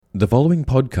The following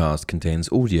podcast contains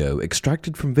audio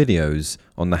extracted from videos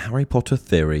on the Harry Potter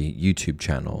Theory YouTube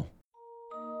channel.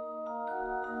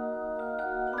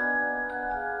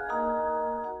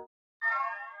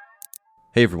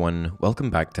 Hey everyone,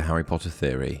 welcome back to Harry Potter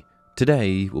Theory.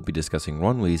 Today we'll be discussing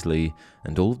Ron Weasley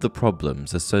and all of the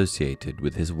problems associated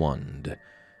with his wand.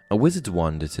 A wizard's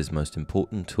wand is his most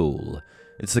important tool.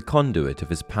 It's the conduit of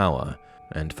his power,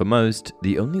 and for most,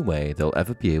 the only way they'll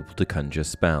ever be able to conjure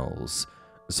spells.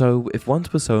 So, if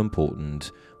wands were so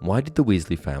important, why did the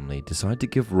Weasley family decide to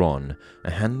give Ron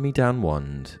a hand-me-down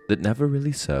wand that never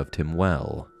really served him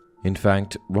well? In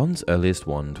fact, Ron's earliest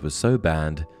wand was so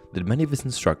bad that many of his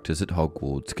instructors at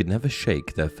Hogwarts could never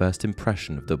shake their first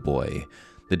impression of the boy,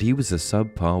 that he was a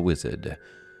subpar wizard.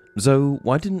 So,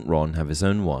 why didn't Ron have his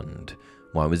own wand?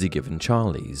 Why was he given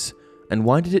Charlie's? And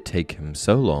why did it take him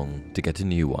so long to get a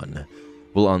new one?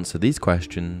 We'll answer these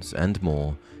questions and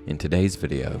more in today's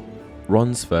video.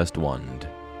 Ron's first wand.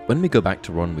 When we go back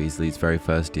to Ron Weasley's very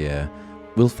first year,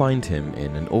 we'll find him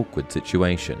in an awkward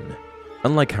situation.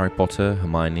 Unlike Harry Potter,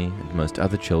 Hermione, and most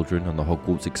other children on the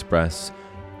Hogwarts Express,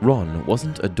 Ron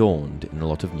wasn't adorned in a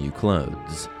lot of new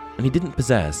clothes, and he didn't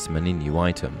possess many new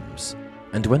items.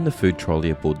 And when the food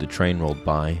trolley aboard the train rolled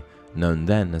by, known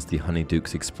then as the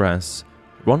Honeydukes Express,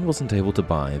 Ron wasn't able to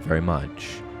buy very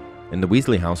much. In the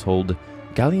Weasley household,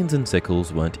 galleons and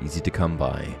sickles weren't easy to come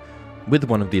by. With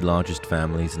one of the largest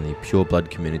families in the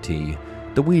pure-blood community,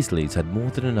 the Weasleys had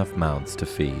more than enough mouths to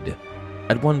feed.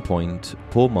 At one point,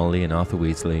 poor Molly and Arthur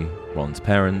Weasley, Ron's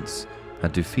parents,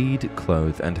 had to feed,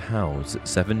 clothe, and house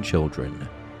 7 children.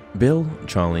 Bill,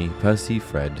 Charlie, Percy,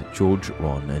 Fred, George,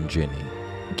 Ron, and Ginny.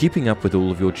 Keeping up with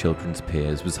all of your children's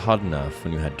peers was hard enough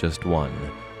when you had just one,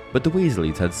 but the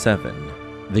Weasleys had 7.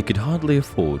 They could hardly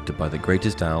afford to buy the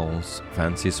greatest owls,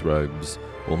 fanciest robes,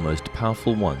 or most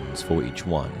powerful wands for each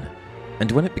one.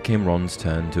 And when it became Ron's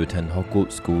turn to attend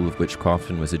Hogwarts School of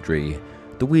Witchcraft and Wizardry,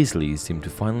 the Weasleys seemed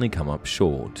to finally come up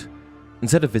short.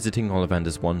 Instead of visiting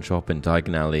Ollivander's wand shop in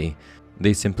Diagon Alley,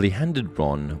 they simply handed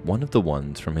Ron one of the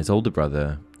wands from his older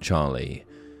brother, Charlie.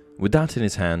 With that in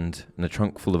his hand, and a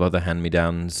trunk full of other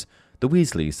hand-me-downs, the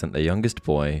Weasleys sent their youngest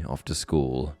boy off to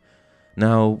school.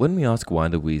 Now, when we ask why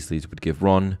the Weasleys would give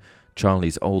Ron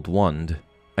Charlie's old wand,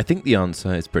 I think the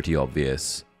answer is pretty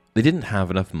obvious. They didn't have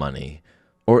enough money.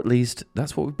 Or at least,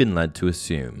 that's what we've been led to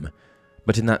assume.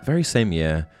 But in that very same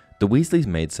year, the Weasleys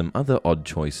made some other odd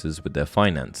choices with their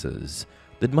finances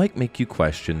that might make you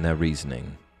question their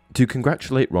reasoning. To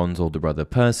congratulate Ron's older brother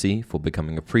Percy for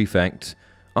becoming a prefect,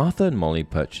 Arthur and Molly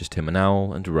purchased him an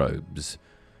owl and robes.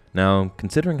 Now,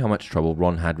 considering how much trouble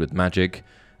Ron had with magic,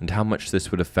 and how much this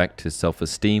would affect his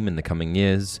self-esteem in the coming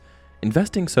years,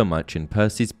 investing so much in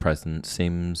Percy's present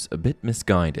seems a bit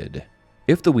misguided.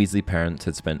 If the Weasley parents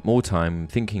had spent more time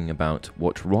thinking about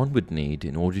what Ron would need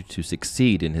in order to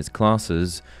succeed in his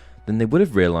classes, then they would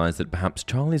have realized that perhaps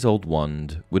Charlie's old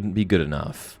wand wouldn't be good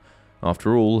enough.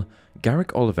 After all, Garrick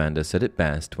Ollivander said it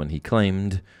best when he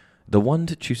claimed, "The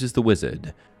wand chooses the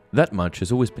wizard." That much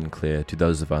has always been clear to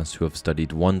those of us who have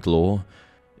studied wand lore.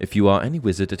 If you are any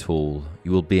wizard at all,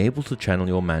 you will be able to channel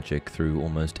your magic through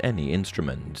almost any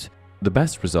instrument. The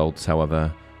best results,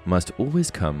 however, must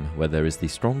always come where there is the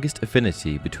strongest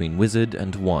affinity between wizard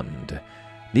and wand.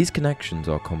 These connections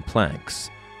are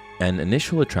complex, an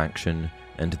initial attraction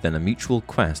and then a mutual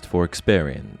quest for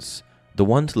experience, the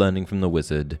wand learning from the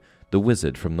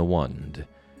wizard from the wand.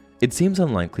 It seems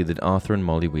unlikely that Arthur and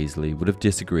Molly Weasley would have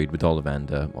disagreed with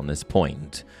Ollivander on this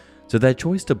point, so their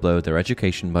choice to blow their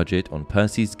education budget on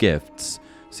Percy's gifts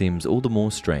seems all the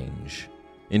more strange.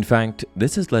 In fact,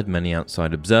 this has led many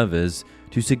outside observers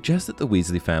to suggest that the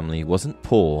Weasley family wasn't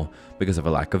poor because of a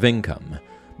lack of income,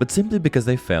 but simply because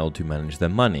they failed to manage their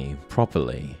money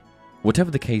properly.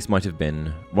 Whatever the case might have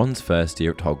been, Ron's first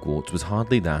year at Hogwarts was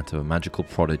hardly that of a magical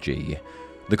prodigy.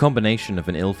 The combination of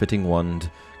an ill-fitting wand,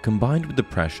 combined with the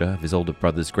pressure of his older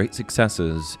brother's great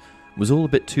successes, was all a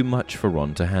bit too much for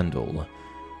Ron to handle.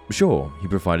 Sure, he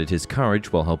provided his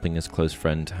courage while helping his close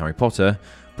friend Harry Potter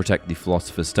protect the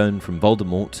Philosopher's Stone from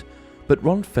Voldemort, but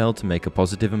Ron failed to make a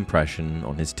positive impression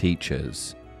on his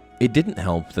teachers. It didn't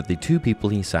help that the 2 people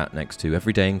he sat next to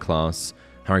every day in class,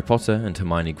 Harry Potter and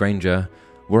Hermione Granger,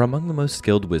 were among the most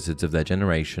skilled wizards of their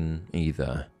generation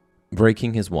either.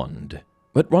 Breaking his wand.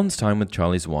 But Ron's time with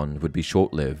Charlie's wand would be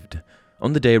short-lived.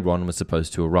 On the day Ron was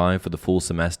supposed to arrive for the fall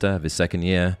semester of his second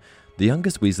year, the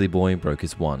youngest Weasley boy broke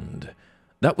his wand.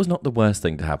 That was not the worst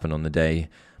thing to happen on the day,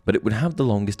 but it would have the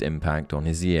longest impact on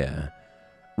his year.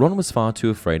 Ron was far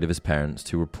too afraid of his parents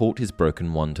to report his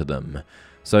broken wand to them,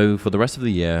 so for the rest of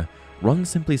the year, Ron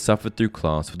simply suffered through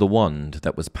class with a wand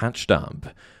that was patched up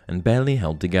and barely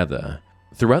held together.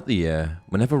 Throughout the year,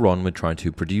 whenever Ron would try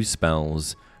to produce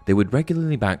spells, they would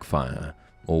regularly backfire,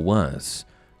 or worse,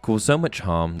 cause so much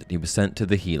harm that he was sent to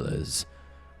the healers.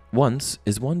 Once,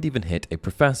 his wand even hit a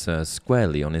professor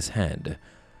squarely on his head,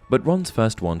 but Ron's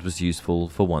first wand was useful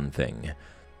for one thing.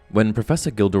 When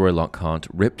Professor Gilderoy Lockhart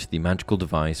ripped the magical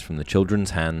device from the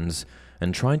children's hands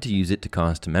and tried to use it to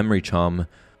cast a memory charm,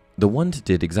 the wand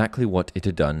did exactly what it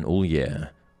had done all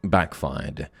year: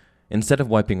 backfired. Instead of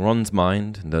wiping Ron's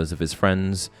mind and those of his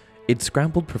friends, it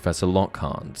scrambled Professor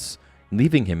Lockhart's,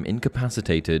 leaving him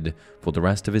incapacitated for the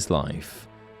rest of his life.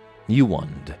 New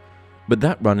wand. But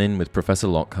that run-in with Professor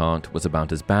Lockhart was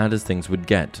about as bad as things would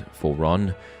get for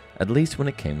Ron, at least when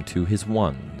it came to his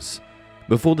wands.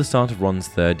 Before the start of Ron's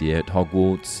third year at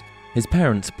Hogwarts, his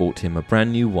parents bought him a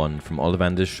brand new wand from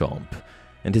Ollivander's shop,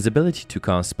 and his ability to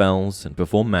cast spells and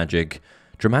perform magic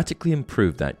dramatically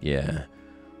improved that year.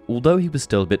 Although he was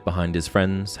still a bit behind his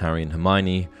friends, Harry and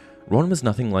Hermione, Ron was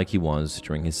nothing like he was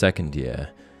during his second year.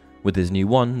 With his new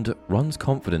wand, Ron's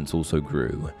confidence also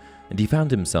grew, and he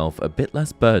found himself a bit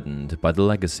less burdened by the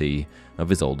legacy of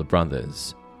his older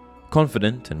brothers.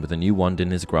 Confident and with a new wand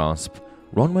in his grasp,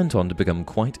 Ron went on to become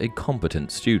quite a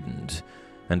competent student,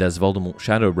 and as Voldemort's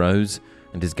shadow rose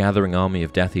and his gathering army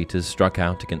of Death Eaters struck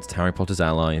out against Harry Potter's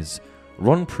allies,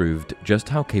 Ron proved just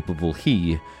how capable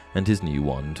he and his new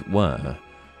wand were.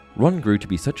 Ron grew to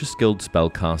be such a skilled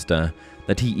spellcaster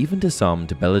that he even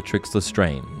disarmed Bellatrix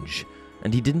Lestrange,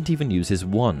 and he didn't even use his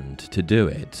wand to do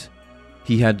it.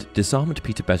 He had disarmed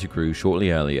Peter Pettigrew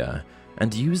shortly earlier,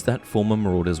 and used that former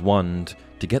Marauder's wand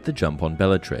to get the jump on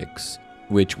Bellatrix,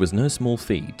 which was no small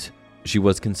feat. She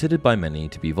was considered by many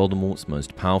to be Voldemort's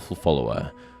most powerful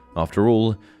follower. After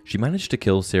all, she managed to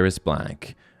kill Sirius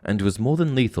Black, and was more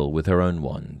than lethal with her own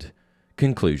wand.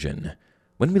 Conclusion.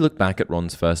 When we look back at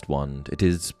Ron's first wand, it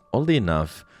is, oddly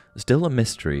enough, still a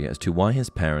mystery as to why his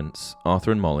parents,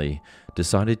 Arthur and Molly,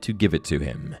 decided to give it to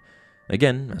him.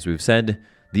 Again, as we've said,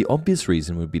 the obvious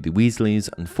reason would be the Weasleys'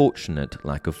 unfortunate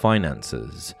lack of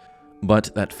finances.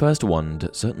 But that first wand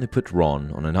certainly put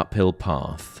Ron on an uphill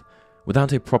path.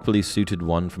 Without a properly suited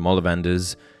wand from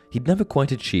Ollivander's, he'd never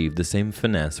quite achieved the same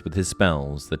finesse with his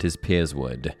spells that his peers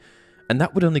would, and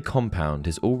that would only compound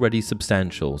his already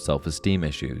substantial self-esteem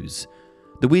issues.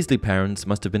 The Weasley parents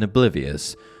must have been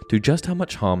oblivious to just how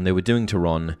much harm they were doing to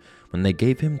Ron when they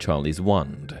gave him Charlie's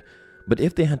wand, but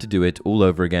if they had to do it all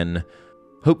over again,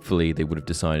 hopefully they would have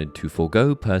decided to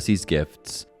forego Percy's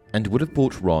gifts and would have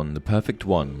bought Ron the perfect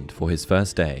wand for his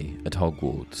first day at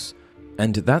Hogwarts.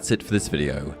 And that's it for this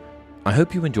video. I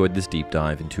hope you enjoyed this deep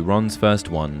dive into Ron's first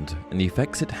wand and the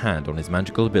effects it had on his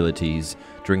magical abilities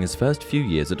during his first few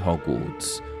years at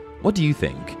Hogwarts. What do you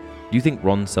think? Do you think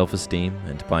Ron's self-esteem,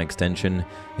 and by extension,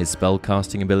 his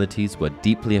spellcasting abilities were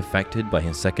deeply affected by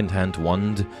his second-hand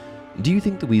wand? Do you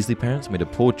think the Weasley parents made a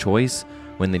poor choice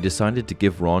when they decided to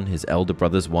give Ron his elder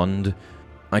brother's wand?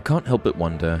 I can't help but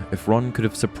wonder if Ron could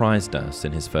have surprised us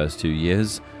in his first 2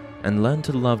 years and learned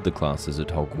to love the classes at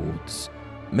Hogwarts.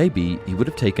 Maybe he would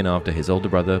have taken after his older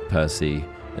brother, Percy,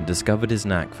 and discovered his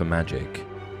knack for magic.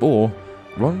 Or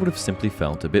Ron would have simply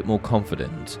felt a bit more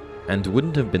confident and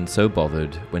wouldn't have been so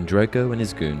bothered when Draco and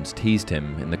his goons teased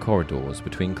him in the corridors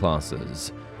between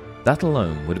classes. That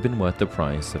alone would have been worth the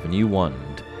price of a new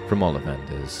wand from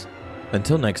Ollivander's.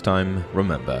 Until next time,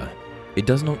 remember, it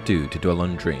does not do to dwell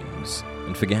on dreams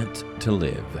and forget to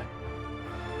live.